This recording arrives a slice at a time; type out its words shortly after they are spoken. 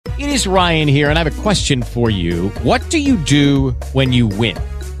It is Ryan here, and I have a question for you. What do you do when you win?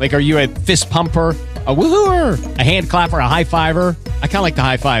 Like, are you a fist pumper, a woohooer, a hand clapper, a high fiver? I kind of like the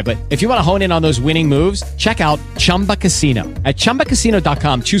high five, but if you want to hone in on those winning moves, check out Chumba Casino. At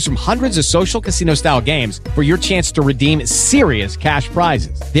ChumbaCasino.com, choose from hundreds of social casino-style games for your chance to redeem serious cash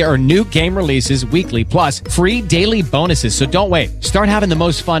prizes. There are new game releases weekly, plus free daily bonuses. So don't wait. Start having the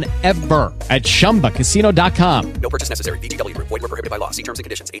most fun ever at ChumbaCasino.com. No purchase necessary. VGW Group. Void where prohibited by law. See terms and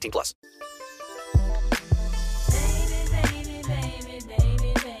conditions. 18 plus.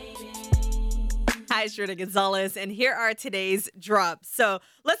 Hi, it's Rita Gonzalez, and here are today's drops. So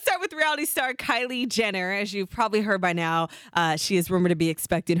let's start with reality star Kylie Jenner. As you've probably heard by now, she is rumored to be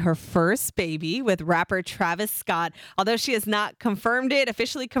expecting her first baby with rapper Travis Scott. Although she has not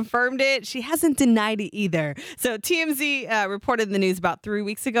officially confirmed it, she hasn't denied it either. So TMZ reported the news about 3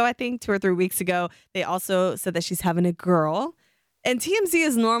 weeks ago, I think, 2 or 3 weeks ago. They also said that she's having a girl. And TMZ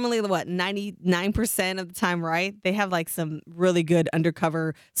is normally, 99% of the time right? They have like some really good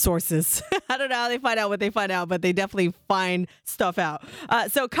undercover sources. I don't know how they find out what they find out, but they definitely find stuff out.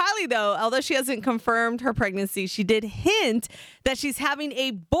 So Kylie, though, although she hasn't confirmed her pregnancy, she did hint that she's having a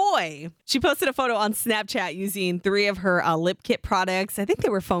boy. She posted a photo on Snapchat using 3 of her lip kit products. I think they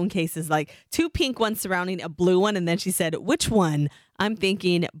were phone cases, like 2 pink ones surrounding a blue one. And then she said, which one? I'm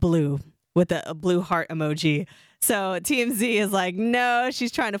thinking blue, with a blue heart emoji. So TMZ is like, no,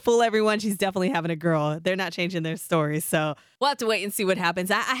 she's trying to fool everyone. She's definitely having a girl. They're not changing their stories. So we'll have to wait and see what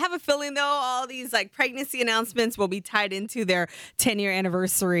happens. I have a feeling, though, all these like pregnancy announcements will be tied into their 10-year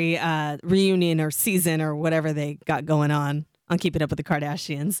anniversary reunion or season or whatever they got going on Keeping Up with the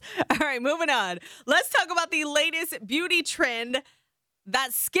Kardashians. All right, moving on. Let's talk about the latest beauty trend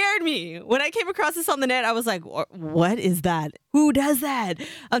that scared me. When I came across this on the net, I was like, what is that? Who does that?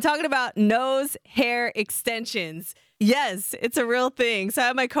 I'm talking about nose hair extensions. Yes, it's a real thing. So I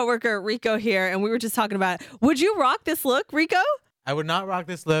have my coworker Rico here, and we were just talking about, would you rock this look, Rico? I would not rock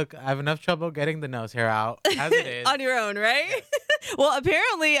this look. I have enough trouble getting the nose hair out as it is. On your own, right? Yes. Well,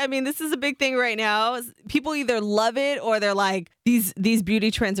 apparently, I mean, this is a big thing right now. People either love it or they're like, these beauty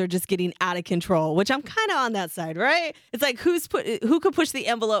trends are just getting out of control, which I'm kind of on that side, right? It's like who could push the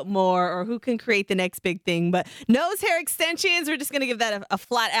envelope more or who can create the next big thing. But nose hair extensions, we're just going to give that a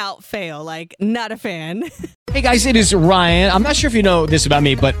flat out fail. Like, not a fan. Hey guys, it is Ryan. I'm not sure if you know this about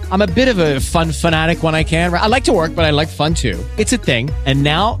me, but I'm a bit of a fun fanatic when I can. I like to work, but I like fun too. It's a thing. And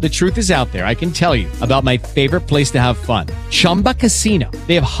now the truth is out there. I can tell you about my favorite place to have fun. Chumba Casino.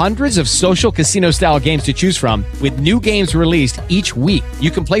 They have hundreds of social casino style games to choose from with new games released each week. You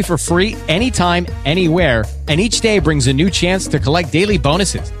can play for free anytime, anywhere. And each day brings a new chance to collect daily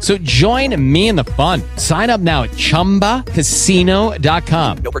bonuses. So join me in the fun. Sign up now at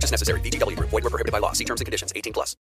ChumbaCasino.com. No purchase necessary. VGW Group. Void where prohibited by law. See terms and conditions. 18 plus.